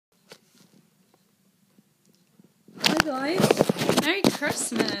guys, Merry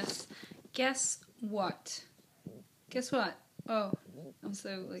Christmas. Guess what? Guess what? Oh, I'm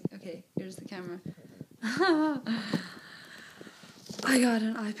so like, okay, here's the camera. I got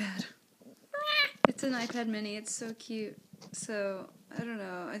an iPad. It's an iPad mini. It's so cute. So, I don't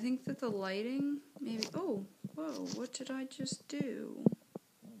know. I think that the lighting, maybe, oh, whoa, what did I just do?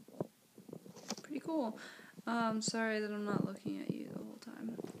 Pretty cool. Sorry that I'm not looking at you the whole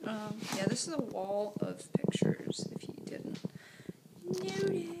time. Yeah, this is a wall of pictures, if you didn't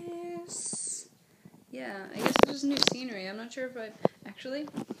notice. Yeah, I guess this is new scenery. I'm not sure if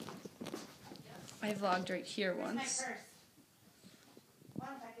I vlogged right here once.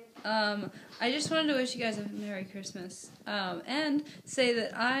 I just wanted to wish you guys a Merry Christmas, and say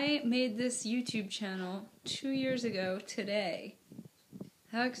that I made this YouTube channel 2 years ago today.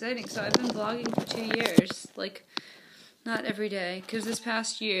 How exciting. So I've been vlogging for 2 years, like, not every day, because this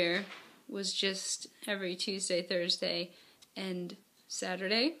past year was just every Tuesday, Thursday, and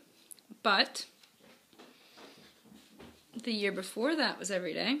Saturday, but the year before that was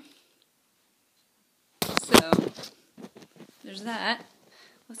every day, so there's that.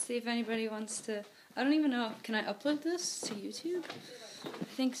 Let's see if anybody wants to, I don't even know, can I upload this to YouTube? I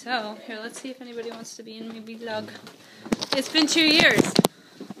think so. Here, let's see if anybody wants to be in my vlog. It's been 2 years.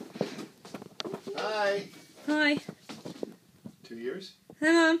 Hi. Hi. 2 years?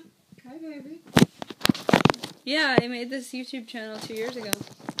 Hi, Mom. Hi, baby. Yeah, I made this YouTube channel 2 years ago.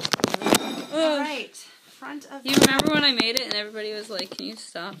 All right. Front of You remember when I made it and everybody was like, can you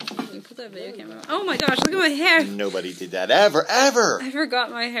stop? Can you put that video camera on? Oh my gosh, look at my hair! Nobody did that ever. I forgot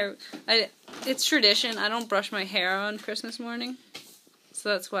my hair. It's tradition. I don't brush my hair on Christmas morning. So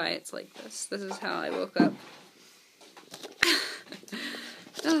that's why it's like this. This is how I woke up.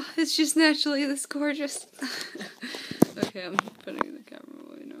 Oh, it's just naturally this gorgeous. Okay, I'm putting the camera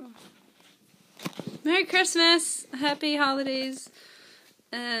away now. Merry Christmas! Happy holidays!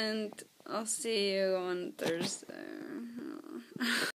 And I'll see you on Thursday.